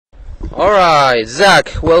Alright,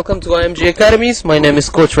 Zach, welcome to IMG Academies. My name is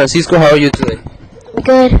Coach Francisco. How are you today?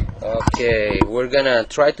 Good. Okay, we're gonna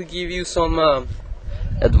try to give you some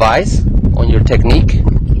advice on your technique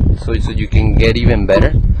so you can get even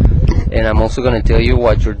better. And I'm also gonna tell you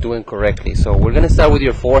what you're doing correctly. So we're gonna start with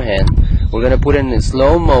your forehand. We're gonna put it in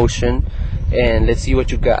slow motion and let's see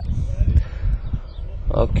what you got.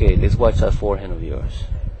 Okay, let's watch that forehand of yours.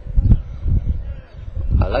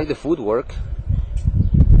 I like the footwork.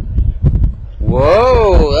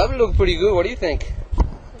 Whoa, that looked pretty good. What do you think?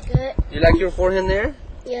 Good. You like your forehand there?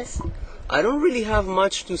 Yes. I don't really have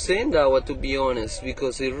much to say in that one, to be honest,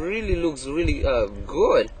 because it really looks really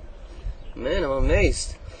good. Man, I'm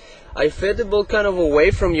amazed. I fed the ball kind of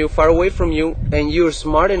away from you, far away from you, and you're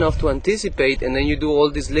smart enough to anticipate, and then you do all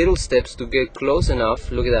these little steps to get close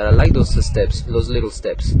enough. Look at that. I like those steps, those little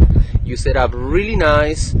steps. You set up really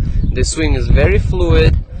nice. The swing is very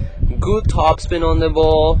fluid. Good topspin on the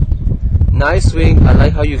ball. Nice swing. I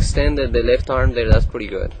like how you extended the left arm there. That's pretty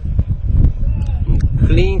good.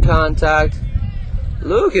 Clean contact.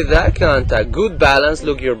 Look at that contact. Good balance.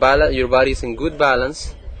 Look, your body's in good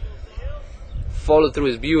balance. Follow through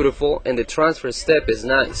is beautiful, and the transfer step is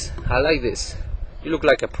nice. I like this. You look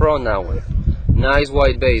like a pro on that one. Nice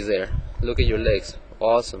wide base there. Look at your legs.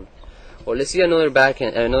 Awesome. Well, let's see another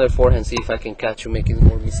backhand, another forehand. See if I can catch you making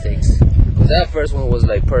more mistakes. That first one was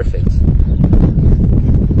like perfect.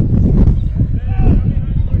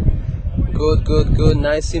 Good.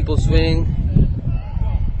 Nice simple swing.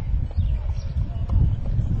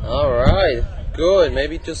 Alright, good.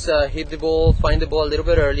 Maybe just hit the ball, find the ball a little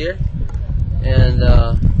bit earlier. And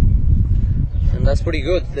that's pretty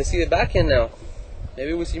good. Let's see the backhand now.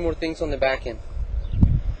 Maybe we see more things on the backhand.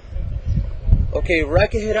 Okay,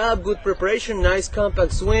 racket head up, good preparation, nice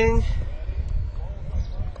compact swing.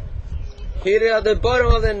 Hit it at the bottom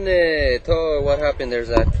of the net. Oh, what happened there,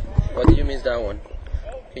 Zach? Why did you miss that one?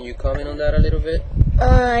 Can you comment on that a little bit?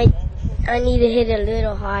 I need to hit a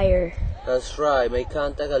little higher. That's right. Make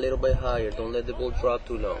contact a little bit higher. Don't let the ball drop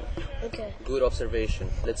too low. Okay. Good observation.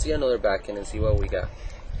 Let's see another backhand and see what we got.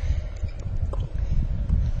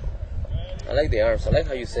 I like the arms. I like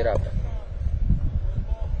how you set up.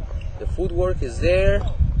 The footwork is there.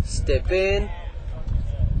 Step in.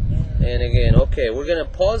 And again, okay, we're going to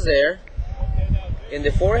pause there. In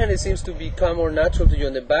the forehand, it seems to become more natural to you.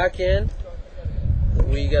 On the backhand,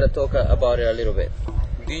 we got to talk about it a little bit.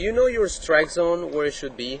 Do you know your strike zone, where it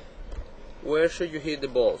should be? Where should you hit the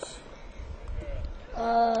balls?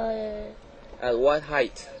 At what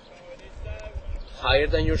height? Higher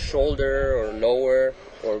than your shoulder, or lower,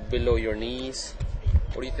 or below your knees?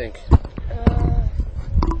 What do you think?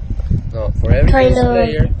 No, for every tennis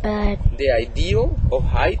player, the ideal of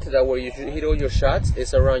height that where you should hit all your shots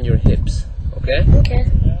is around your hips. Okay? Okay.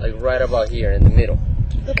 Like right about here in the middle.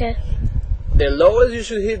 Okay. The lowest you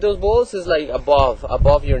should hit those balls is like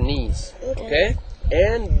above your knees. Okay?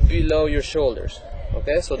 And below your shoulders.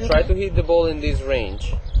 Okay? So try to hit the ball in this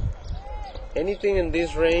range. Anything in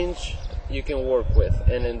this range you can work with,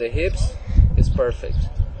 and in the hips is perfect.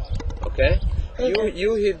 Okay?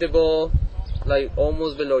 You hit the ball like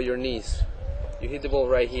almost below your knees. You hit the ball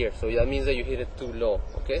right here, so that means that you hit it too low.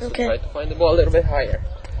 Okay? So try to find the ball a little bit higher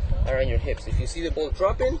around your hips. If you see the ball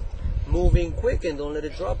dropping, move in quick and don't let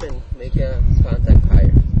it drop and make a contact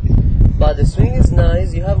higher. But the swing is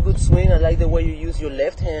nice. You have good swing. I like the way you use your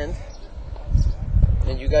left hand,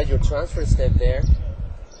 and you got your transfer step there.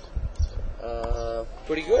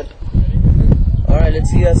 Pretty good. All right, let's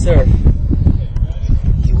see that serve.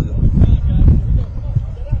 Here we go.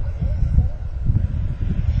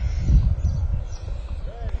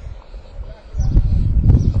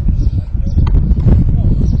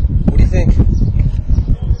 What do you think?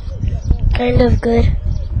 Kind of good.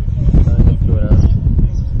 Kind of good, huh?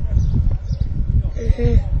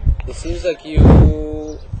 It seems like you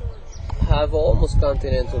have almost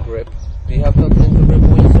continental grip. Do you have continental grip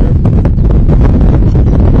when you serve?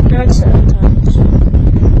 Not sometimes.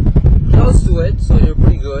 Close to it, so you're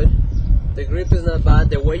pretty good. The grip is not bad.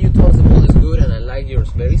 The way you toss the ball is good, and I like yours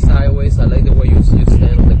very sideways. I like the way you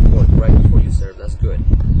stand on the court right before you serve. That's good.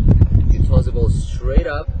 You toss the ball straight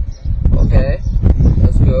up. Okay,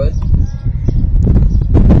 that's good.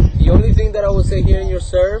 The only thing that I would say here in your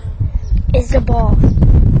serve is the ball.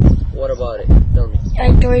 What about it? Tell me.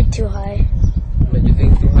 I throw it too high. But you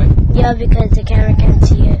think too high? Yeah, because the camera can't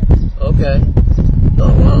see it. Okay.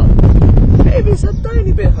 Oh well. Maybe it's a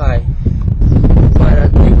tiny bit high.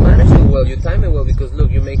 But you manage it well. You time it well because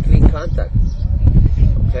look, you make clean contact.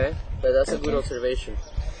 Okay. But that's a good observation.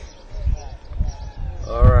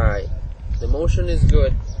 All right. The motion is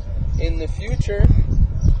good. In the future,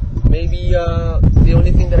 maybe the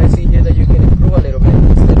only thing that I see here that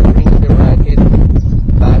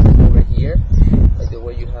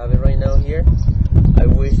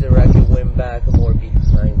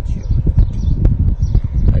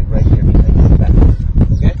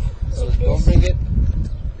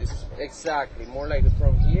Exactly, more like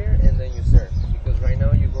from here and then you serve. Because right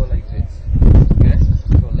now you go like this. Okay?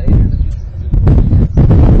 So later in the future you go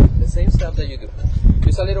here. The same stuff that you do.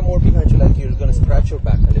 Just a little more behind you, like you're gonna scratch your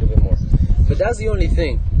back a little bit more. But that's the only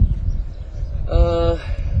thing. No,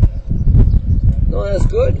 that's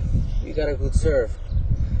good. You got a good serve.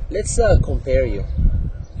 Let's compare you.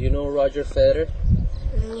 You know Roger Federer?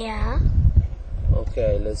 Yeah.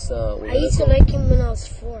 Okay, let's. I used to like him when I was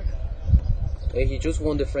 4. Hey, he just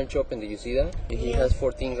won the French Open. Did you see that? He has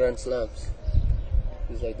 14 Grand Slams.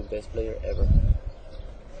 He's like the best player ever.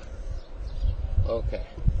 Okay,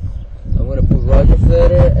 I'm gonna put Roger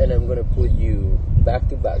Federer and I'm gonna put you back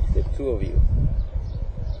to back, the two of you.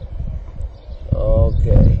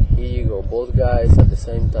 Okay, here you go. Both guys at the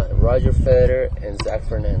same time. Roger Federer and Zack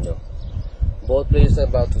Fernando. Both players are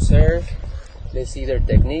about to serve. Let's see their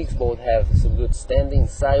techniques. Both have some good standing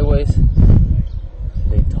sideways.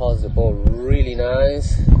 They toss the ball really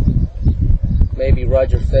nice. Maybe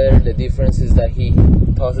Roger Federer, the difference is that he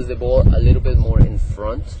tosses the ball a little bit more in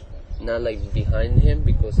front, not like behind him,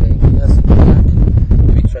 because then he has to go back.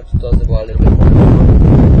 We try to toss the ball a little bit more in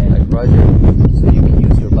front, like Roger, so you can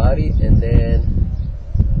use your body, and then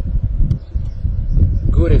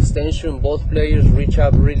good extension. Both players reach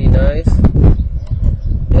up really nice.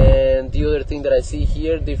 And the other thing that I see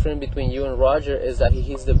here, different between you and Roger, is that he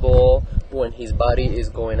hits the ball when his body is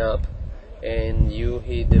going up, and you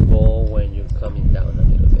hit the ball when you're coming down a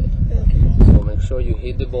little bit. Okay. So make sure you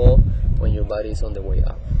hit the ball when your body is on the way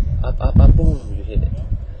up. Up, up, up, boom, you hit it.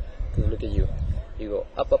 Because look at you. You go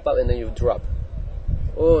up, up, up, and then you drop.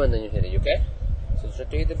 Oh, and then you hit it, okay? So try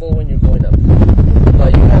to hit the ball when you're going up.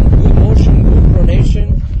 But you have good motion, good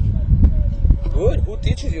pronation. Good. Who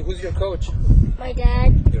teaches you? Who's your coach? My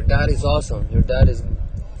dad. Your dad is awesome. Your dad is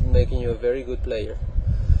making you a very good player.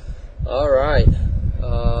 Alright.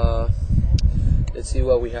 Let's see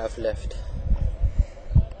what we have left.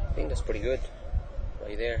 I think that's pretty good.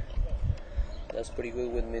 Right there. That's pretty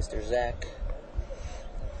good with Mr. Zack.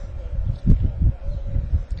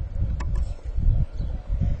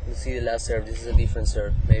 Let's see the last serve. This is a different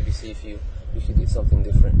serve. Maybe see if you did something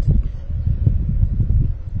different.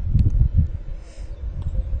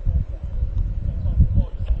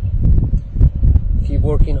 Keep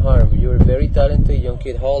working hard. You're a very talented young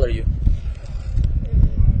kid. How old are you?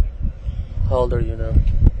 How old are you now?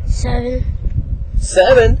 7.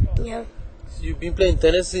 7? Yeah. So you've been playing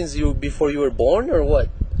tennis since before you were born, or what?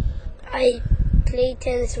 I played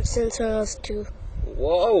tennis since when I was 2.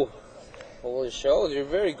 Whoa! Well, it shows. You're a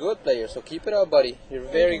very good player. So keep it up, buddy. You're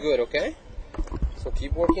very good, okay? So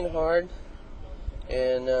keep working hard.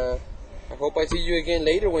 And I hope I see you again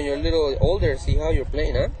later when you're a little older. See how you're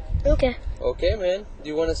playing, huh? Okay. Okay, man. Do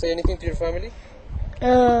you want to say anything to your family?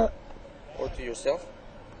 Or to yourself?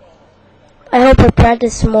 I hope I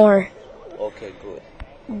practice more Okay, good.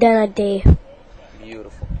 than a day.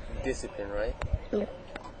 Beautiful. Discipline, right? Yeah.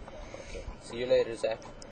 Okay. See you later, Zach.